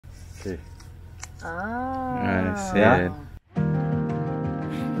See? I see Yeah. it.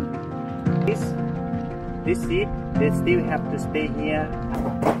 This seed, they still have to stay here.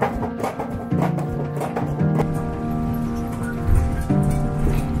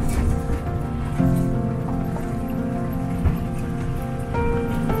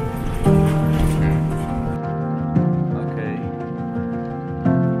 Okay.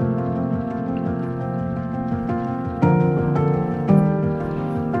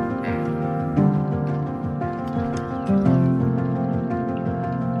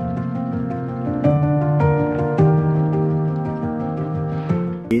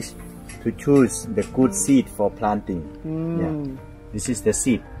 Is to choose the good seed for planting. Yeah. This is the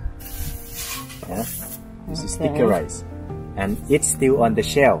seed. Yeah. This is sticker rice, and it's still on the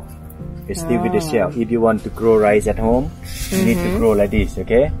shell. It's still with the shell. If you want to grow rice at home, you need to grow like this.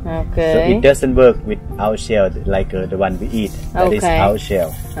 Okay. Okay. So it doesn't work without shell like the one we eat. That is our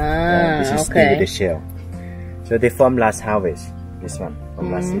shell. This is still with the shell. So they form last harvest. This one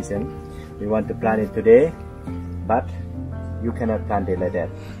from last season. We want to plant it today, but you cannot plant it like that.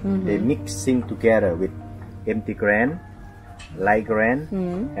 They mixing together with empty grain, light grain,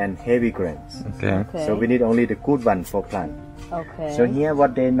 and heavy grains. Okay. So we need only the good one for plant. Okay. So here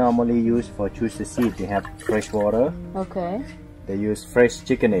what they normally use for choose the seed, they have fresh water. Okay. They use fresh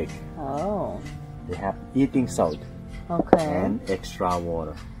chicken egg. Oh. They have eating salt Okay. and extra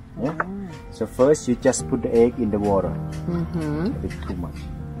water. Yeah? So first you just put the egg in the water. A bit too much.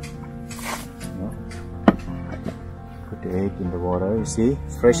 Put the egg in the water. You see,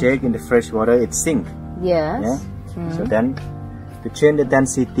 fresh egg in the fresh water, it sink. Yes. Yeah. So then, to change the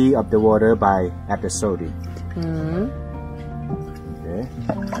density of the water by add the sodium. Okay.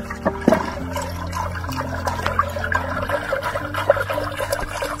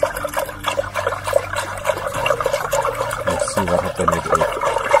 Let's see what happens with the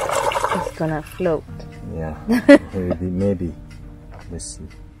egg. It's gonna float. Yeah, maybe. Let's see.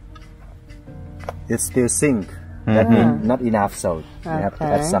 It still sink. That means not enough salt. You have to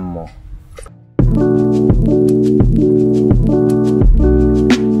add some more.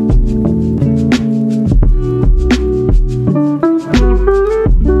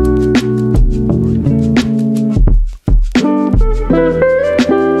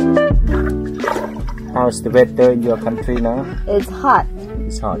 How's the weather in your country now? It's hot.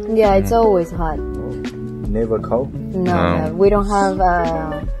 It's hot. Yeah, it's always hot. Never cold? No, we don't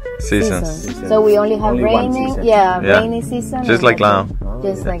have Seasons. So we only have Only one raining. season. Yeah, Yeah. rainy season. Just and like that's Laos. it.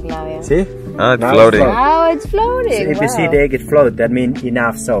 Just like Laos. Yeah. See? Oh, it's Now floating. float. Oh, it's floating. So if you see the egg it float, that means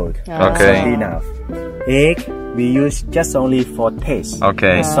enough salt. Okay. Salty enough. Egg we use just only for taste.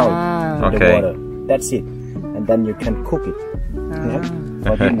 Okay. Salt in the Okay. water. That's it. And then you can cook it. Yeah?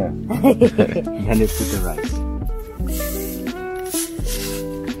 For dinner. Then you put the rice.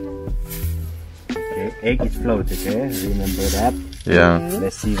 Okay, egg is float, okay? Remember that. Yeah.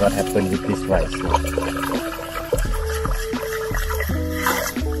 Let's see what happens with this rice.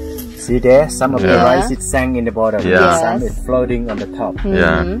 See there, some of the Yeah. rice is sank in the bottom, Yeah. some is floating on the top.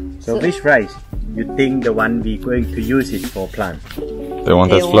 Yeah. So which rice you think the one we going to use it for plant? The one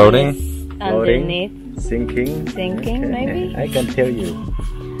that's floating? Floating, Underneath. sinking, Sinking, maybe? I can tell you.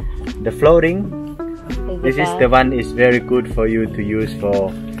 The floating, this is the one is very good for you to use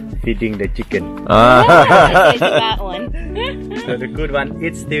for feeding the chicken. Ah. It's that one. So the good one,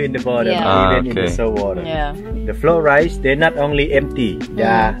 it's still in the bottom, Yeah. even in the Okay. salt water. Yeah. The flow rice, they're not only empty, they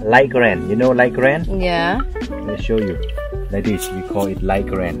are light grain. You know light grain? Yeah. I'll show you. Like this, we call it light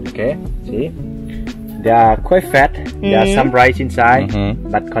grain. Okay, see? They are quite fat. There are some rice inside,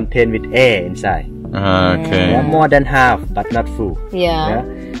 but contain with air inside. Okay. They are more than half, but not full. Yeah.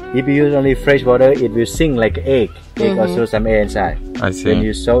 If you use only fresh water, it will sink like egg. Egg also some air inside. I When see.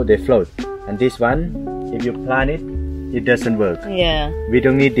 you sow, they float. And this one, if you plant it, it doesn't work. Yeah. We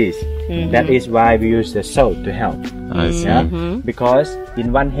don't need this. That is why we use the salt to help. I see. Yeah? Because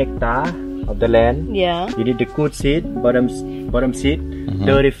in 1 hectare of the land, Yeah. you need the good seed, bottom seed,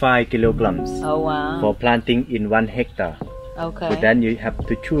 35 kilograms Oh wow. for planting in 1 hectare. Okay. So then you have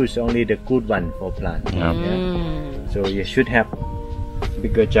to choose only the good one for plant. Yeah. So you should have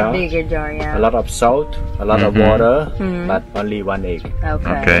bigger jar, Bigger jar, yeah. a lot of salt, a lot of water, but only 1 egg.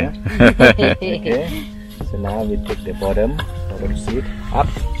 Okay. Okay. So now we take the bottom seed up.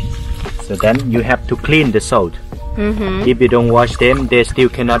 So then you have to clean the salt. If you don't wash them, they still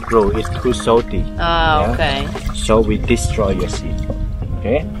cannot grow. It's too salty. Oh, okay. So we destroy your seed.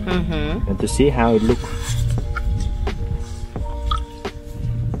 Okay. And to see how it looks.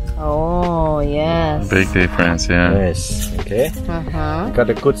 Oh, yes. Big difference, yeah. Yes. Okay. Got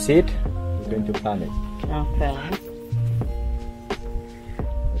a good seed. We're going to plant it. Okay.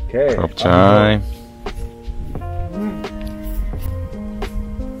 Okay. ขอบใจ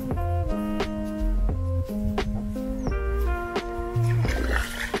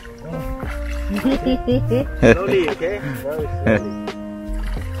Slowly, okay? Very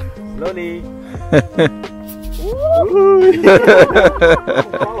slowly.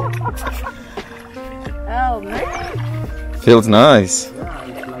 Oh man. Feels nice. Yeah,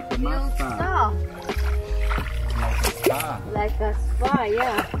 it's like a Feels massage. soft. Like a spa,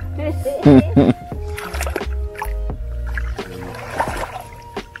 yeah.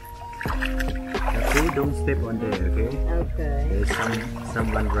 Okay, don't step on there, okay? Okay. There's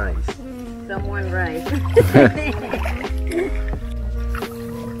someone rise. Someone right.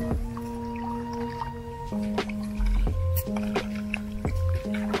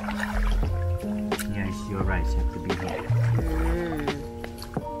 Yeah, it's your rise. You have to be here.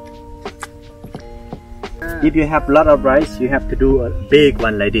 If you have a lot of rice, you have to do a big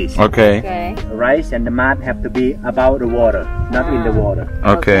one like this. Okay. Okay. Rice and the mat have to be above the water, not in the water.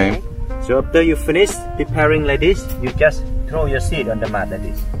 Okay. So after you finish preparing like this, you just throw your seed on the mat like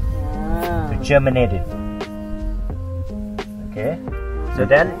this to germinate it. Okay. So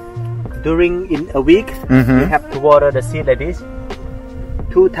then, during in a week, you have to water the seed like this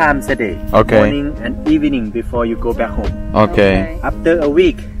 2 times a day, Okay. morning and evening before you go back home. Okay. After a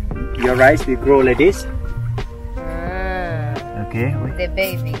week, your rice will grow like this. Okay. The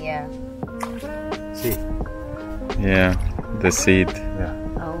baby, yeah. See. Yeah. The seed. Yeah.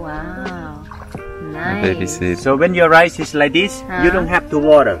 Oh wow. The Nice. baby seed. So when your rice is like this, you don't have to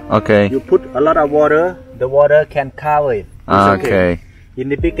water. Okay. You put a lot of water, the water can cover it. It's Okay. In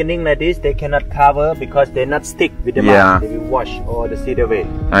the beginning like this, they cannot cover because they not stick with the Yeah. mud. They will wash all the seed away.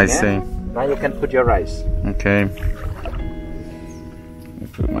 I Yeah? see. Now you can put your rice. Okay. I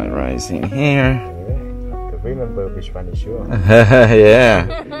put my rice in here. To remember which one is yours. Yeah.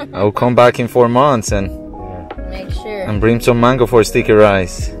 I'll come back in 4 months and Make sure. bring some mango for sticky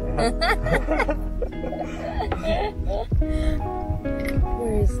rice.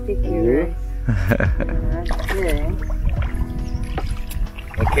 Very sticky rice. That's good.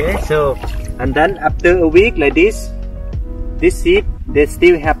 Okay, so and then after a week like this seed they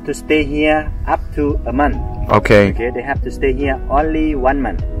still have to stay here up to a month. Okay. Okay, they have to stay here only 1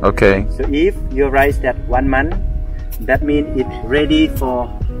 month. Okay. So if you rice that 1 month, that means it's ready for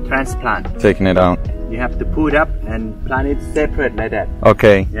transplant. Taking it out. You have to put up and plant it separate like that.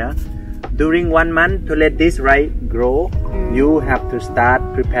 Okay. Yeah. During 1 month to let this rice grow, you have to start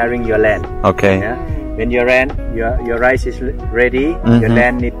preparing your land. Okay. Yeah. When your rice is ready, your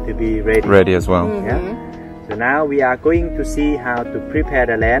land needs to be ready. Ready as well. Yeah. So now we are going to see how to prepare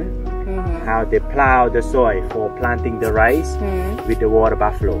the land, how they plow the soil for planting the rice with the water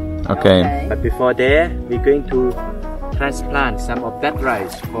buffalo. Okay. But before there, we're going to transplant some of that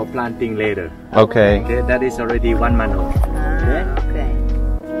rice for planting later. Okay. Okay, that is already 1 month old. Okay. Okay.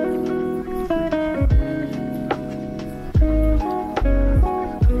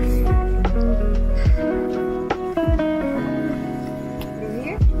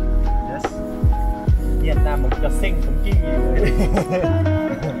 Yes. Việt Nam mình cho xinh cũng chi.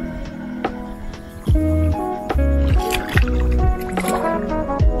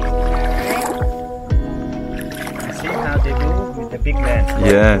 See how they do with the big land.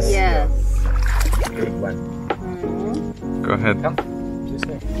 Yes. Yes. Big one. Go ahead. Come. Just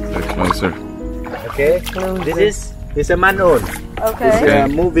there. Get closer. Okay. This is a month old. Okay.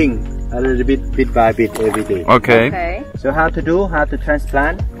 It's moving a little bit by bit every day. Okay. Okay. So how to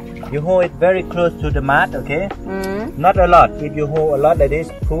transplant? You hold it very close to the mat, okay? Not a lot. If you hold a lot like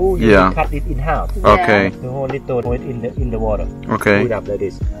this, pull, you Yeah. cut it in half. Okay. You hold it in the water. Okay. Pull it up like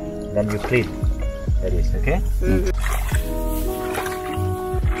this. Then you clean like this, okay?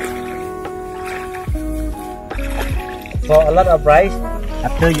 For a lot of rice,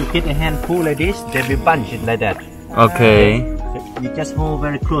 after you get a handful like this, they will bunch it like that. Okay. So you just hold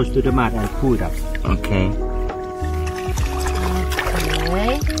very close to the mat and pull it up. Okay.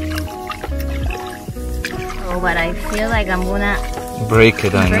 Okay. Oh, but I feel like I'm gonna Break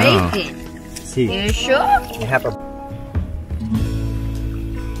it, I know. break it. See, You sure? you have a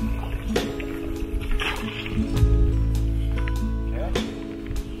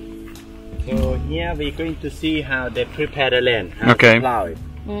So here we're going to see how they prepare the land, how Okay. to plow it.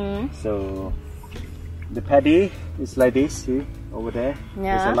 So the paddy is like this, see over there.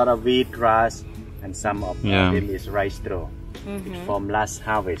 There's a lot of wheat, grass, and some of them is rice straw. It's from last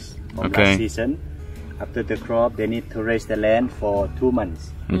harvest, from last season. After the crop, they need to raise the land for 2 months.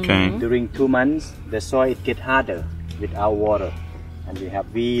 Okay. During 2 months, the soil it get harder without water, and we have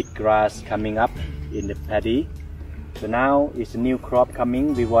wheat, grass coming up in the paddy. So now it's a new crop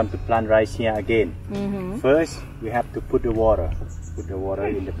coming. We want to plant rice here again. First, we have to put the water. Put the water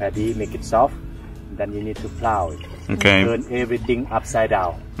in the paddy, make it soft. Then you need to plow it. Okay. Turn everything upside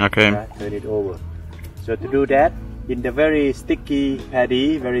down. Okay. Turn it over. So to do that, in the very sticky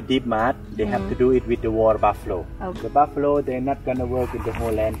paddy, very deep mud, they have to do it with the water buffalo. The buffalo, they're not gonna work in the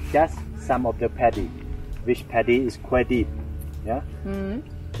whole land, just some of the paddy, which paddy is quite deep. Yeah.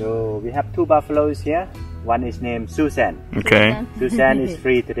 So we have 2 buffaloes here. One is named Susan. Okay. Susan is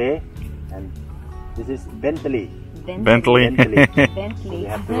free today, and this is Bentley. Bentley. We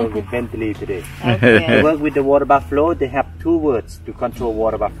have to work with Bentley today. To work with the water buffalo, they have 2 words to control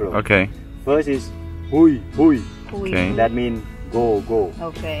water buffalo. Okay. First is hui, hui. Okay. That means go, go.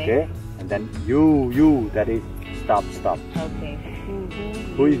 Okay. And then you, that is stop, stop. Okay.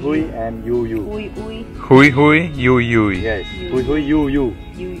 Hui, hui, and you. Hui hui, you. Yes. Hui, hui, you. You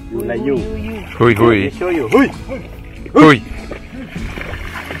like you. Hui Let me hui. show you. Hui. Hui.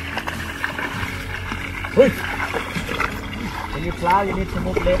 When you plow, you need to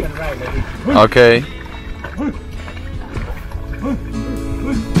move left and right. Like this. Okay.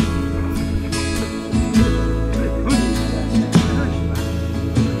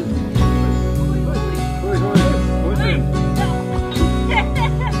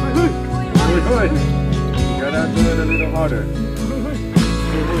 You gotta do it a little harder.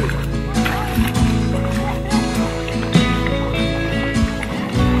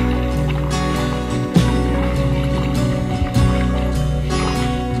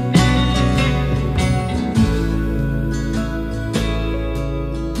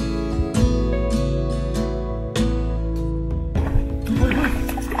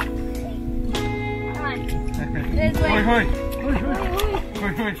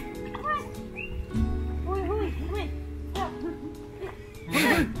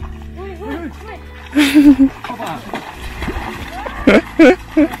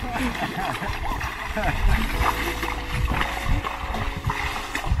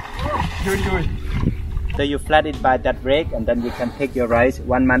 This way. So you flat it by that rake, and then you can take your rice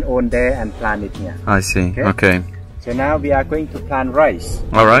 1 month old there and plant it here. I see. Okay. So now we are going to plant rice.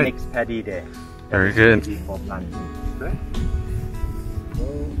 All right. Next paddy there. Very good. Ready for planting. Okay.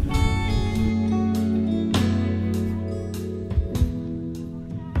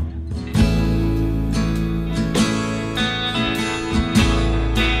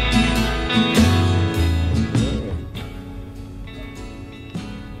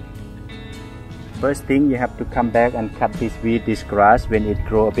 First thing, you have to come back and cut this weed, this grass when it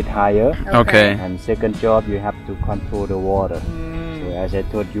grow a bit higher. Okay. And second job, you have to control the water. So as I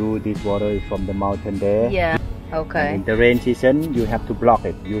told you, this water is from the mountain there. Yeah. Okay. In the rain season, you have to block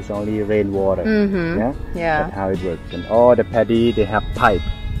it. Use only rainwater. Yeah. That's how it works. And all the paddy, they have pipe.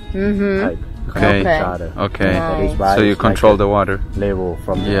 Pipe. Okay. Okay. That is why So you it's control like the water. level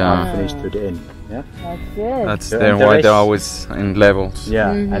from the start finish to the end. Yeah. That's good. That's So then and the why rest- they're always in levels.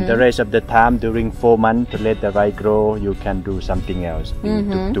 Yeah. And the rest of the time during 4 months to let the rice grow, you can do something else.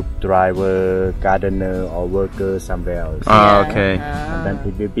 Tuk-tuk driver, gardener, or worker somewhere else. Ah, okay. And then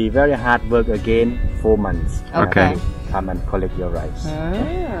it will be very hard work again 4 months. You have Okay. to come and collect your rice.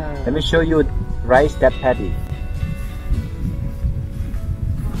 Let me show you rice that paddy.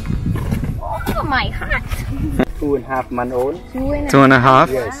 Oh my heart. 2.5 months old.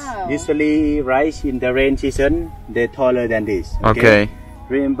 2.5. Yes. Usually rice in the rain season, they're taller than this. Okay.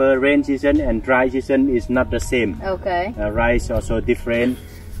 Remember, rain season and dry season is not the same. Okay. Rice also different.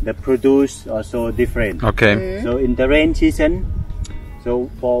 The produce also different. Okay. So in the rain season, so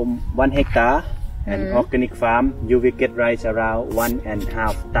for 1 hectare an organic farm, you will get rice around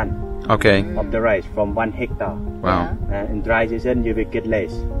 1.5 ton Okay. of the rice from 1 hectare. Wow. In dry season, you will get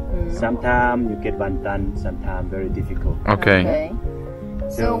less. Sometimes you get 1 ton, sometimes very difficult. Okay.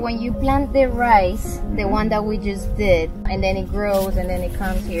 So when you plant the rice, the one that we just did, and then it grows and then it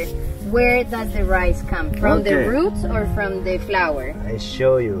comes here, where does the rice come? From the roots or from the flower? I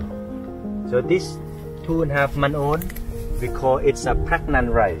show you. So this 2.5 month old, we call it's a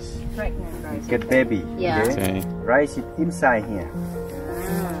pregnant rice. Pregnant rice. Get baby. Yeah. Okay. Rice is inside here.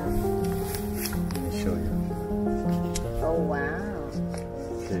 Let me show you. Oh wow.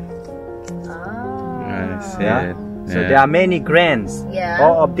 See. Oh. I see Yeah. it. So there are many grains. Yeah.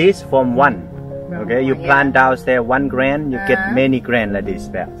 All of this from one. Okay, you one, plant downstairs 1 grain, you get many grain like this.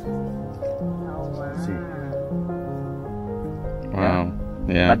 There. Oh wow. See. Wow.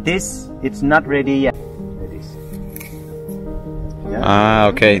 Yeah. But this, it's not ready yet. Like this. Yeah. Ah,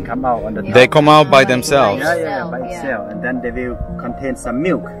 okay. Come out on the top. They come out by themselves. Yeah, by itself, and then they will contain some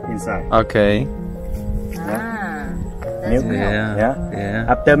milk inside. Okay. Ah. Milk. Yeah. Yeah.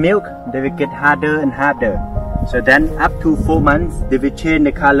 Yeah. After milk, they will get harder and harder. So then up to 4 months, they will change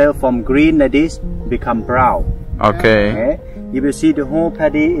the color from green like this, become brown. Okay. If you see the whole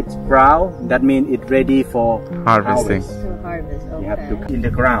paddy, it's brown, that means it's ready for Harvesting. To harvest, okay. You have to in the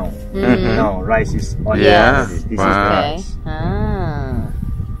ground. No, rice is on Yeah. this. This Wow. is the Okay. rice.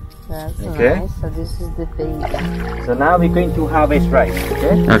 That's Okay. nice. So this is the baby. So now we're going to harvest rice,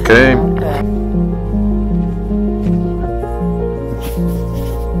 okay? Okay. Okay.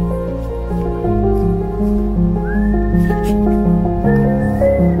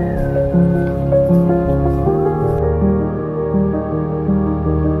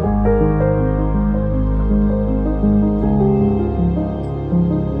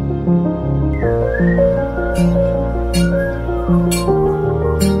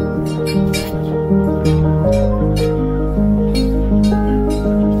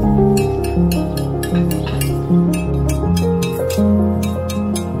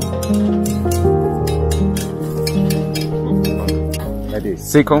 Like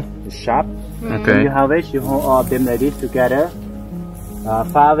this. Sickle. It's sharp. When Okay. you harvest, you hold all of them like this together.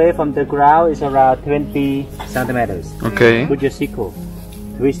 Far away from the ground is around 20 centimeters. Okay. Put your sickle,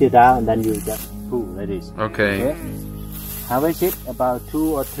 twist it down, and then you just pull like this. Okay. Harvest it about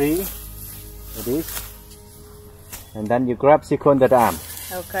 2 or 3 like this. And then you grab sickle under the arm.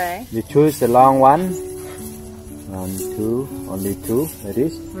 Okay. You choose the long one. 1, 2, only 2 like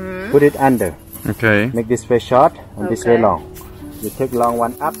this. Put it under. Okay. Make this very short and this very Okay. long. You take long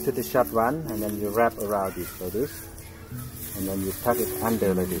one up to the short one, and then you wrap around this like this. And then you tuck it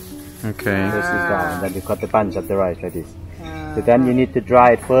under like this. Okay. Press it down, and then you cut the bunch of the rice like this. So then you need to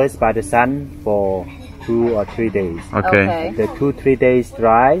dry it first by the sun for 2 or 3 days. Okay. Okay. The 2-3 days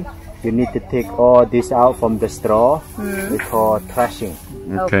dry, you need to take all this out from the straw. We call thrashing.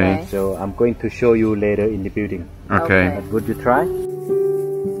 Okay. So I'm going to show you later in the building. Okay. Okay. Would you try?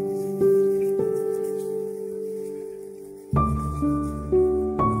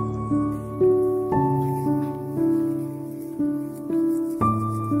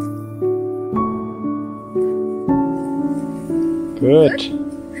 Good.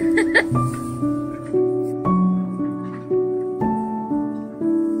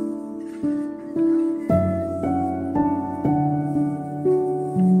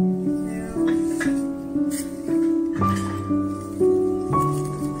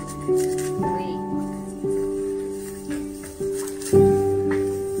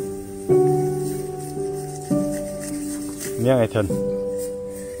 Nha Thân.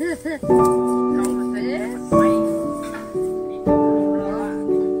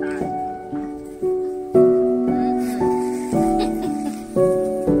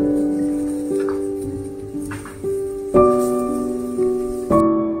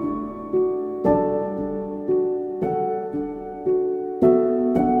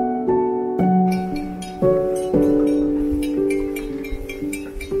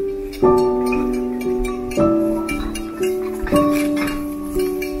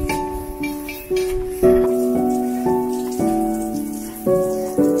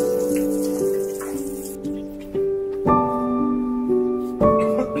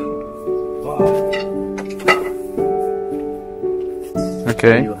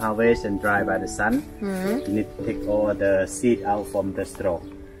 Okay. You harvest and dry by the sun. You need to take all the seed out from the straw.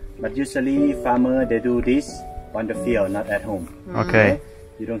 But usually farmer they do this on the field, not at home. Okay.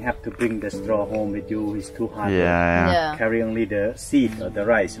 You don't have to bring the straw home with you. It's too hard. Yeah. Yeah. Carry only the seed or the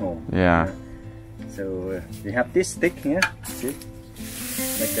rice home. Yeah. So we have this stick here, see,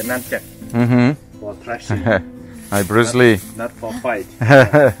 like the nunchuck for thrashing, Hi, Bruce Lee. not for fight.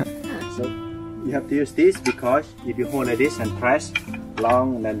 So you have to use this because if you hold like this and press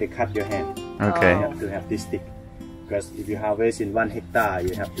long, and then they cut your hand. Okay. You have to have this stick because if you harvest in 1 hectare,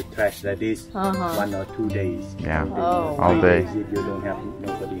 you have to thrash like this 1 or 2 days. Yeah. Oh. All 3 day. days if you don't have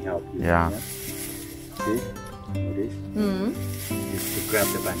nobody help you. Yeah. See, like this. Just to grab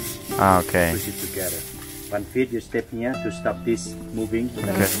the bunch. Okay. Push it together. 1 feet, you step here to stop this moving, and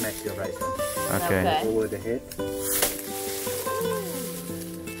then smash your rice on. Okay. Okay. Over the head.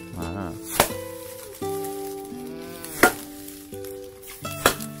 Ah.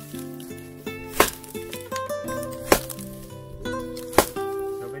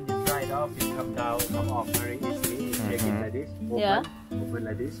 So when you dry it off, it come off very easily. You take it like this, open, Yeah. open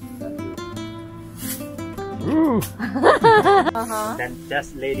like this. Then Ooh. then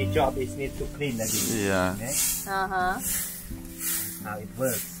just lady job is need to clean like this. Yeah. Okay? Uh-huh. How it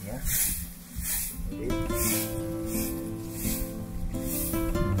works, yeah. Like this.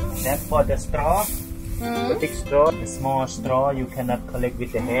 Then for the straw, the big straw, the small straw, you cannot collect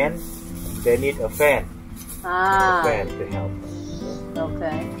with the hand. They need a fan, Ah. fan to help.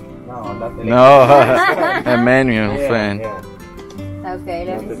 Okay. No, not electric. No, a manual fan. Yeah. Okay,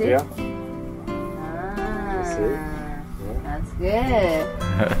 let me see. Yeah. Ah, that's good.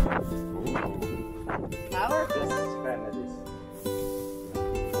 Power. Just fan like this.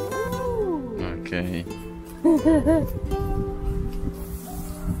 Okay.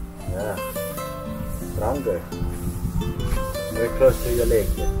 Yeah. Stronger. Very close to your leg.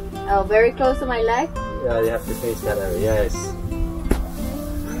 Oh, very close to my leg? Yeah, you have to face that area. Yes.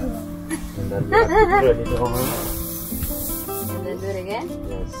 And then you have to turn it over. And then do it again?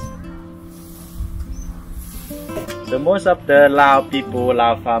 Yes. So most of the Lao people,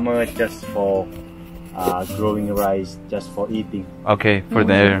 Lao farmers, just for growing rice, just for eating. Okay, for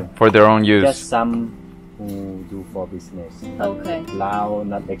their own use. Just some who do for business. Okay. Lao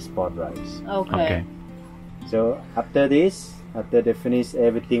not export rice. Okay. So after this, after they finish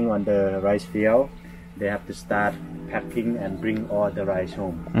everything on the rice field, they have to start packing and bring all the rice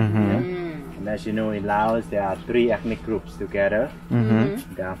home. And as you know, in Laos there are 3 ethnic groups together.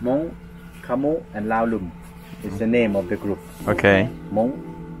 There are Hmong, Khmer, and Lao Lum. It's the name of the group. Okay. Hmong,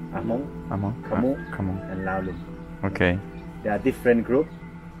 Khmer, and Lao Lum. Okay. They are different groups,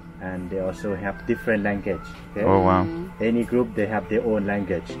 and they also have different language. Okay? Oh wow. Any group they have their own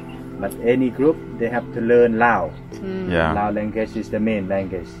language, but any group they have to learn Lao. Yeah. Lao language is the main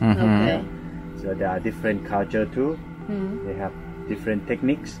language. Okay. So there are different culture too. They have different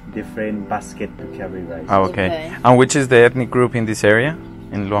techniques, different basket to carry rice. Oh, okay. And which is the ethnic group in this area,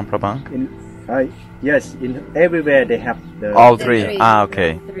 in Luang Prabang? Yes, in everywhere they have the all 3. Ah,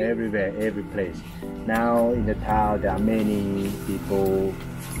 okay. Everywhere, every place. Now in the town there are many people,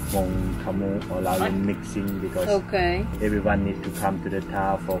 Hmong, Khmer, or Lao mixing because everyone needs to come to the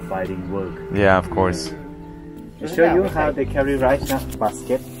town for finding work. Yeah, of course. I show you how they carry rice now.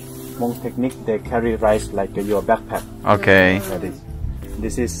 Basket. Hmong technique, they carry rice like your backpack. Okay.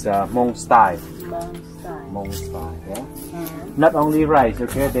 This is Hmong style. Hmong style, yeah. Not only rice,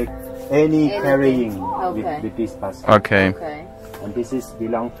 okay. They any carrying with this basket. Okay. And this is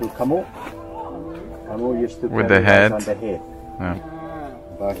belong to Khmer. Khmer used to with carry the head. rice on the head. Yeah.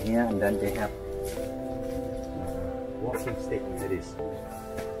 About here, and then they have walking stick like this.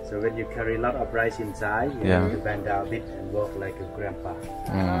 So when you carry a lot of rice inside, you have to bend down a bit and walk like a grandpa.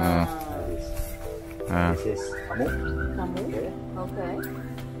 Like this. This is Khmer. Okay.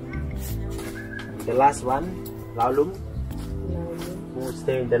 And the last one, Lao Lum, who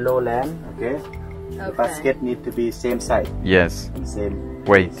stay in the lowland. Okay. The basket need to be same size. Yes. Same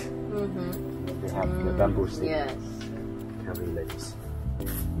weight. They have the bamboo stick. Yes. Carry like this.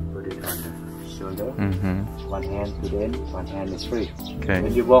 Put it on the shoulder. One hand to the end, one hand is free. Okay.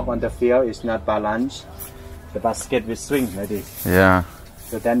 When you walk on the field, it's not balanced. The basket will swing like this. Yeah.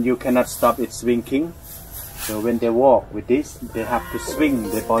 So then you cannot stop it swinging. So when they walk with this, they have to swing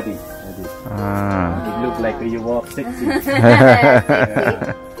their body like this. It looks like you walk sexy. This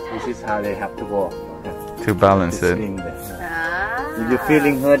is how they have to walk. To balance it. If you're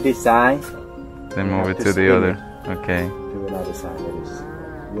feeling her this side, then move it to the other. Okay. To another side like this.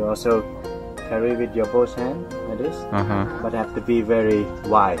 You also carry with your both hands like this, but have to be very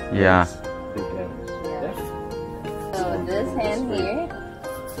wide. Yeah. So this hand here,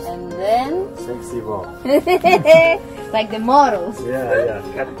 and then sexy walk. like the models. Yeah,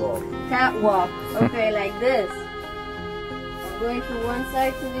 catwalk. Catwalk. Okay, like this. I'm going from one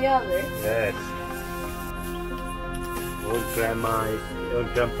side to the other. Yes. Old grandpa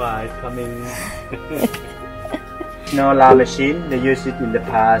is coming. No Lao machine, they use it in the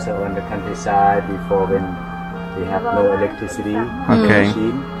past or on the countryside before when they have no electricity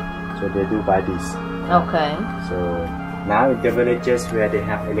machine. So they do buy this. Okay. So now in the villages where they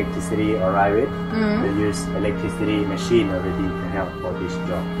have electricity arrived, they use electricity machine already to help for this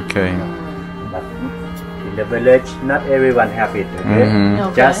job. Okay. But in the village, not everyone have it. Okay?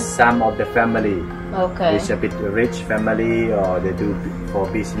 Just some of the family. Okay. It's a bit rich family, or they do for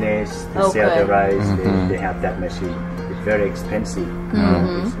business to sell the rice. They have that machine. It's very expensive.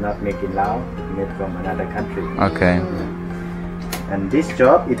 It's not made in Laos. It's made from another country. Okay. And this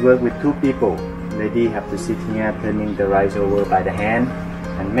job, it works with 2 people. Lady have to sit here turning the rice over by the hand,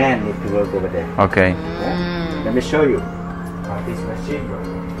 and man need to work over there. Okay. Yeah? Let me show you how this machine works.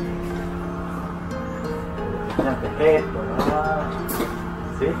 The head.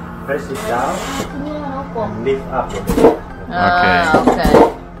 See, press it down and lift up. Okay.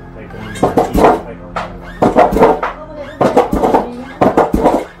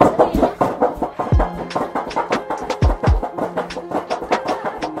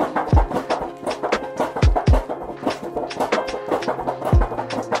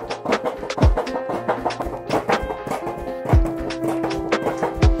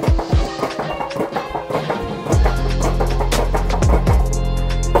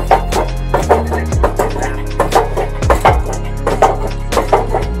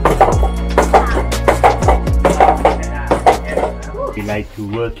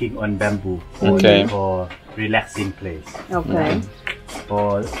 to working on bamboo. Okay. For relaxing place. Okay.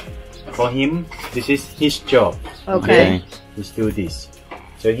 For him, this is his job. Okay. He's do this.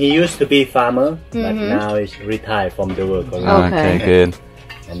 So he used to be farmer, but now he's retired from the work already. Okay, good.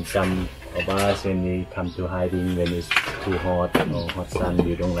 And some of us, when we come to hiding when it's too hot or hot sun,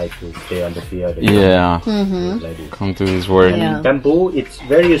 we don't like to stay on the field. Yeah. Like this. Come to his work. Yeah. Bamboo, it's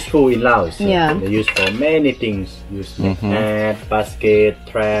very useful in Laos. Yeah. They use for many things. Use make hat, basket,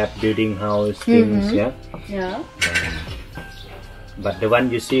 trap, building house, things. Yeah. Yeah. But the one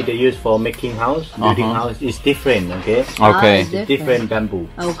you see they use for making house, building house is different. Okay. Okay. Ah, Different bamboo.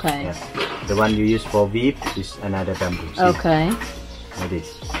 Okay. Yeah. The one you use for weave is another bamboo. See? Okay. Like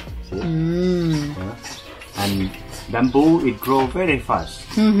this. See? Mm. Yeah. And bamboo, it grow very fast.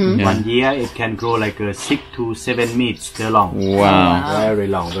 Yeah. 1 year it can grow like 6 to 7 meters long. Wow. Very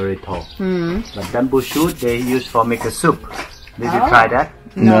long, very tall. Mm. But bamboo shoot they use for make a soup. Did you try that?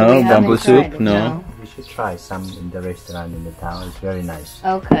 No, we bamboo haven't tried soup? it, No. You should try some in the restaurant in the town. It's very nice.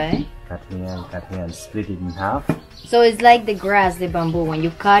 Okay. Cut here and split it in half. So it's like the grass, the bamboo. When you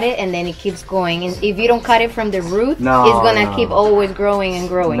cut it and then it keeps going. And if you don't cut it from the root, No, it's gonna no. keep always growing and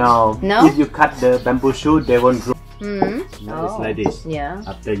growing. No. No? If you cut the bamboo shoot, they won't grow. Mm. No, it's like this. Yeah.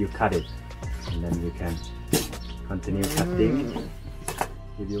 After you cut it, and then you can continue cutting.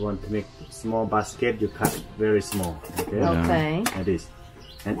 If you want to make small basket, you cut it very small. Okay. Okay. Like this.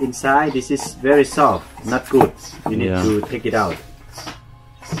 And inside, this is very soft, not good. You need to take it out.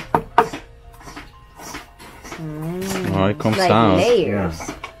 Oh, it comes Like out. layers.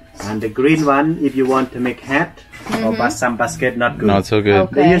 And the green one, if you want to make hat or some basket, not good. Not so good.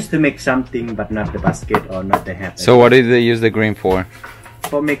 Okay. They used to make something, but not the basket or not the hat. So what did they use the green for?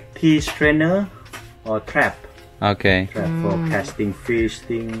 For make tea strainer or trap. Okay. Trap for casting fish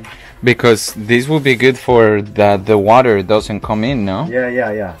thing. Because this would be good for that the water doesn't come in, no?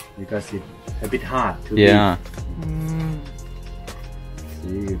 Yeah. Because it's a bit hard to Yeah.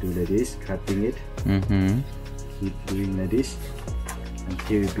 See, you do like this, cutting it. Mm-hmm. Keep doing like this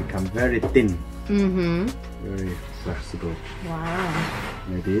until it become very thin, Mm-hmm. very flexible. Wow.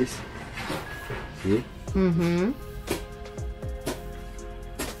 Like this. See? Mm-hmm.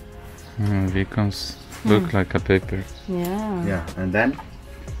 It becomes look like a paper. Yeah. Yeah, and then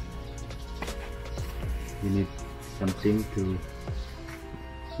you need something to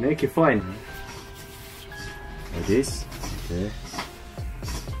make it fine. Like this. Okay.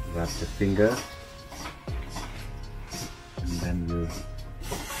 Wrap the finger. And then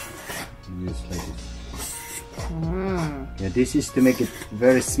you use like this. Yeah, this is to make it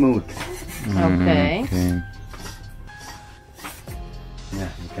very smooth. Okay. Okay. Yeah,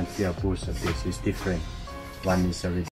 you can see a boost of this is different. One is already